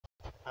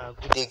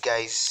Good day,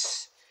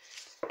 guys.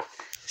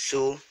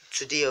 So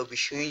today I'll be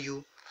showing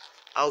you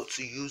how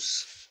to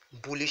use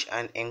bullish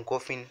and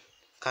engulfing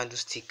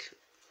candlestick.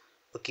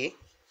 Okay,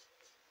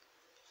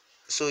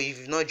 so if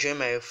you've not joined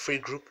my free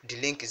group,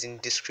 the link is in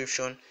the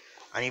description.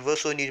 And if you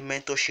also need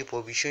mentorship,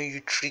 I'll be showing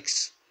you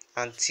tricks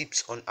and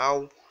tips on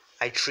how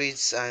I trade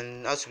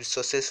and how to be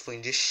successful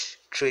in this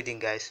trading,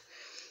 guys.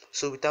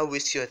 So without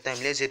wasting your time,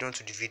 let's get on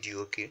to the video.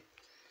 Okay,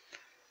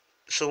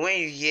 so when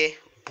you hear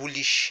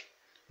bullish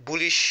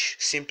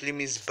simply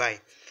means buy,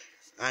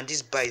 and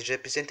this buy is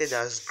represented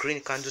as green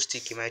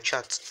candlestick in my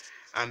chart,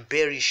 and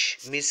bearish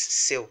means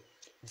sell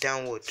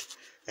downward,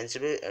 and it's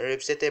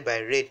represented by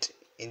red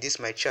in this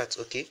my chart.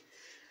 Okay,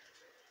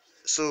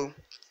 so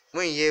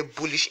when you hear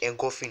bullish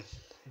engulfing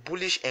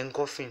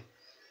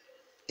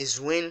is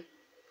when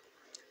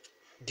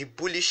the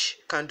bullish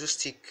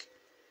candlestick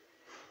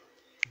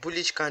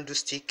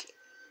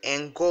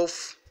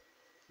engulf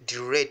the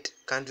red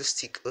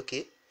candlestick.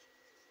 Okay,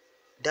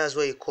 that's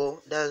why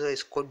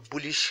it's called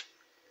bullish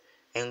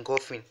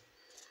engulfing.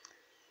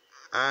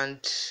 And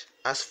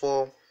as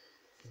for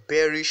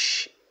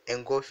bearish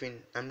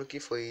engulfing, I'm looking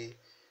for a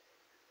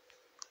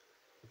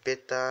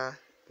better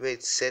way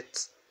it's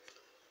set.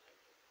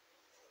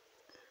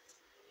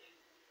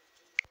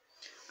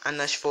 And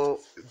as for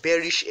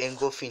bearish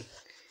engulfing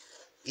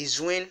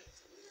is when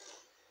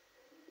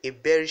a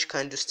bearish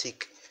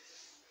candlestick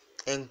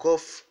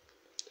engulf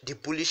the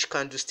bullish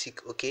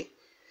candlestick. Okay,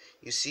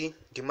 you see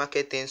the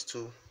market tends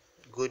to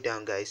go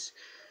down, guys.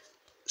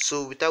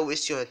 So without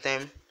wasting your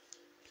time,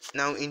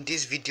 now in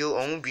this video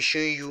I won't be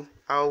showing you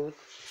how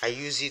I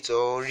use it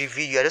or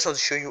review you. I just want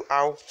to show you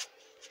how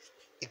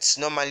it's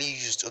normally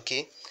used,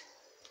 okay,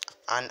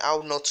 and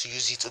how not to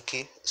use it.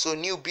 Okay, so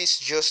newbies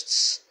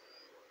just,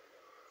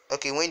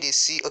 okay, when they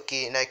see,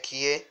 okay, like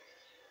here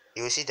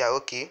you will see that,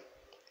 okay,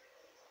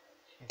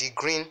 the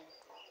green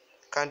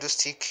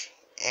candlestick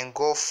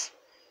engulf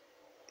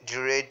the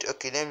red.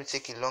 Okay, let me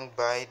take a long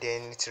buy,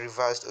 then it's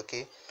reversed.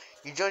 Okay,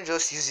 you don't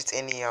just use it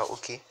anyhow.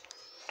 Okay,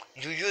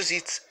 you use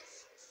it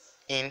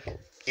in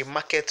a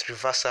market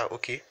reversal.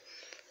 Okay,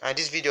 and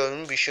this video I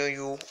will be showing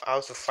you how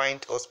to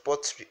find or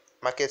spot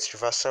market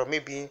reversal.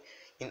 Maybe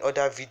in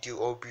other video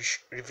I'll be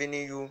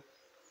revealing you,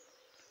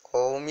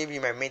 or maybe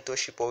my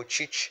mentorship, or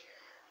teach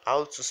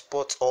how to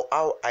spot or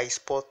how I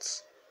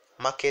spot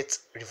market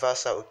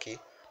reversal. Okay,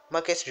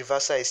 market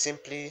reversal is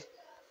simply,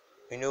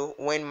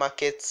 when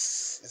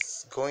markets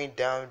is going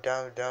down,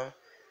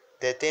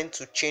 they tend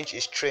to change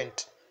its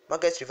trend.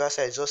 Market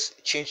reversal is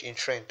just change in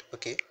trend.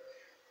 Okay,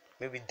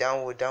 maybe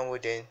downward,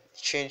 then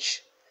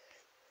changes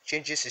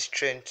its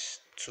trend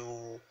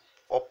to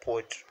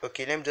upward.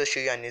 Okay, let me just show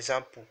you an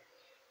example.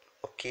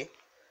 Okay,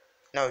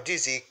 now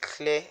this is a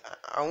clear,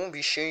 I won't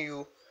be showing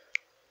you,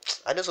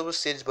 I don't supposed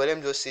to say this, but let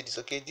me just say this.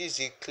 Okay, this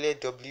is a clear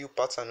W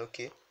pattern.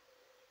 Okay,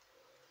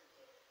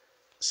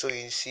 so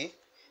you see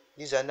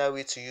this is another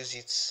way to use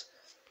it.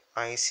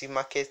 And you see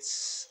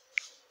markets,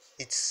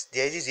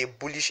 there is a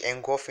bullish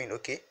engulfing.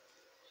 Okay,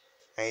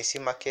 and you see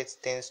market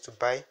tends to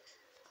buy.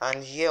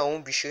 And here I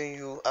won't be showing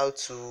you how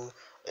to,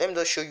 let me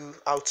just show you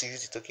how to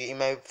use it. Okay, in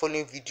my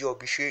following video I'll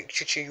be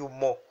teaching you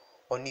more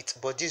on it,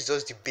 but this is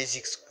just the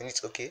basics on it.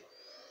 Okay,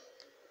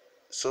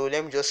 so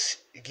let me just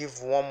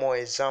give one more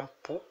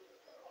example.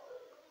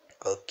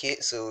 Okay,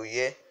 so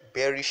yeah,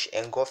 bearish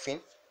engulfing,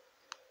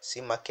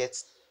 see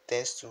market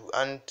tends to,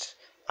 and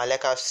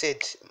like I've said,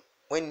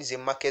 when it's a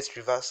market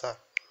reversal,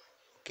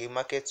 okay,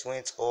 market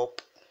went up,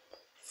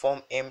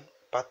 form M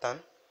pattern,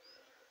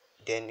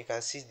 then you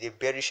can see the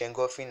bearish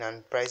engulfing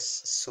and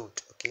price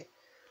sold. Okay,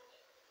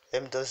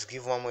 let me just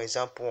give one more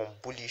example on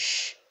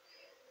bullish.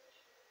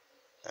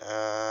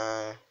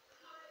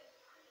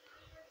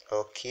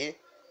 Okay,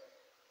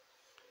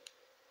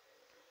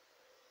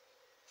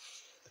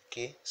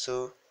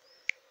 so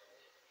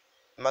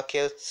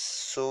market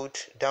sold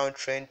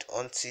downtrend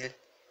until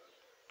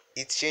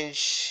it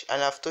changed.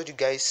 And I've told you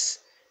guys,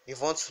 if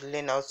you want to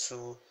learn how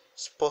to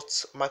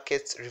spot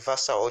market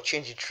reversal or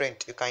change the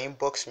trend, you can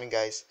inbox me,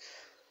 guys.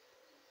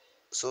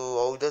 So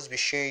I'll just be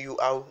showing you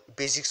how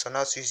basics on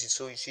how to use it.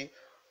 So you see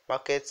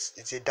market,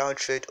 it's a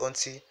downtrend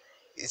until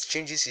it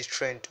changes its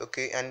trend.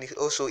 Okay, and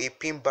also a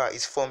pin bar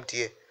is formed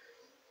here,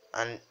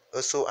 and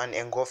also an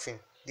engulfing.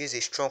 This is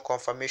a strong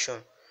confirmation.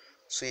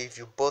 So if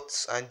you bought,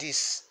 and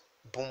this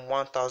boom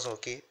 1000,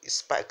 okay, it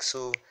spikes.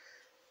 So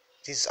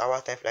this is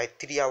our time, like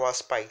 3 hour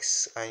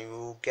spikes, and you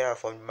will get out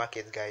from the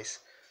market, guys.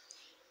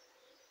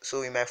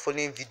 So in my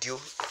following video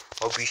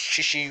I'll be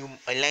teaching you,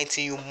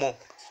 enlightening you more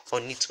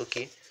on it.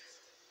 Okay,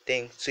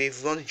 thanks. So if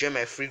you want to join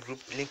my free group,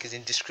 link is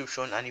in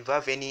description. And if you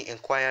have any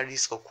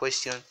inquiries or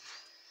questions,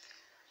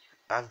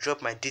 I've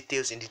dropped my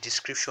details in the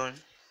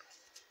description,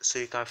 so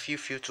you can feel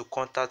free to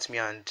contact me,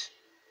 and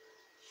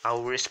I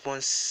will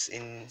respond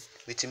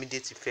with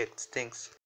immediate effect. Thanks.